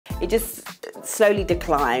it just slowly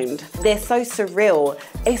declined. They're so surreal.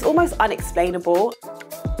 It's almost unexplainable.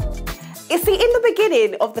 You see, in the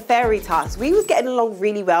beginning of the fairy task, we was getting along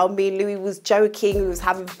really well. Me and Louis was joking, we was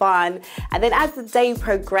having fun. And then as the day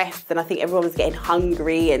progressed, and I think everyone was getting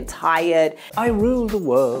hungry and tired. I rule the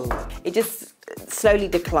world. It just slowly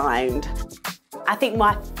declined. I think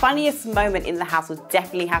my funniest moment in the house would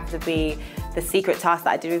definitely have to be the secret task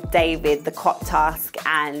that I did with David, the cop task,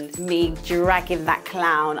 and me dragging that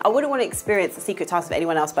clown. I wouldn't want to experience the secret task with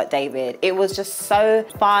anyone else but David. It was just so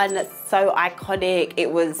fun, so iconic.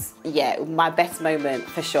 It was, yeah, my best moment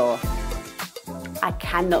for sure. I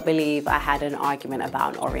cannot believe I had an argument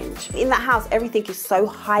about an orange. In that house, everything is so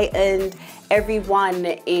heightened. Everyone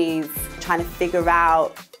is trying to figure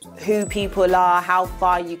out who people are, how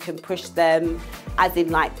far you can push them, as in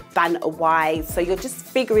like banter-wise. So you're just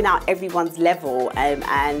figuring out everyone's level, and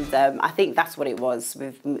I think that's what it was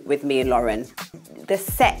with me and Lauren. The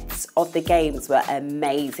sets of the games were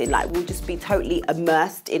amazing. Like, we'll just be totally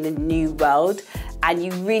immersed in a new world, and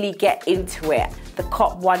you really get into it. The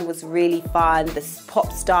cop one was really fun. The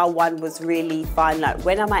pop star one was really fun. Like,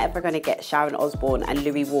 when am I ever going to get Sharon Osbourne and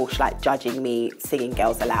Louis Walsh like judging me singing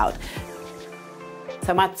Girls Aloud?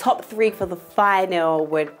 So my top 3 for the final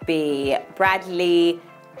would be Bradley,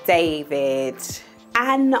 David,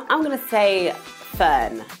 and I'm gonna say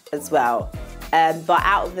Fern as well. But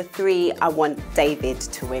out of the 3, I want David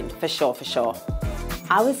to win, for sure, for sure.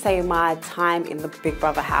 I would say my time in the Big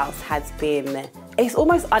Brother house has been, it's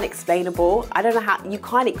almost unexplainable. I don't know how, you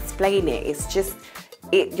can't explain it. It's just,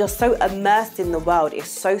 you're so immersed in the world. It's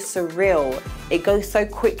so surreal. It goes so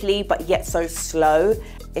quickly, but yet so slow.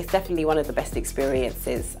 It's definitely one of the best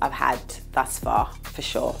experiences I've had thus far, for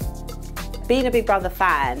sure. Being a Big Brother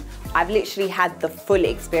fan, I've literally had the full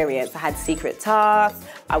experience. I had secret tasks.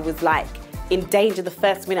 I was like in danger the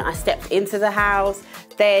first minute I stepped into the house.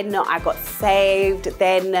 Then I got saved.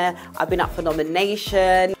 Then I've been up for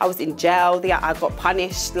nomination. I was in jail. I got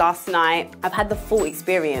punished last night. I've had the full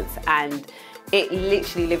experience, and it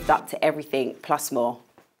literally lived up to everything plus more.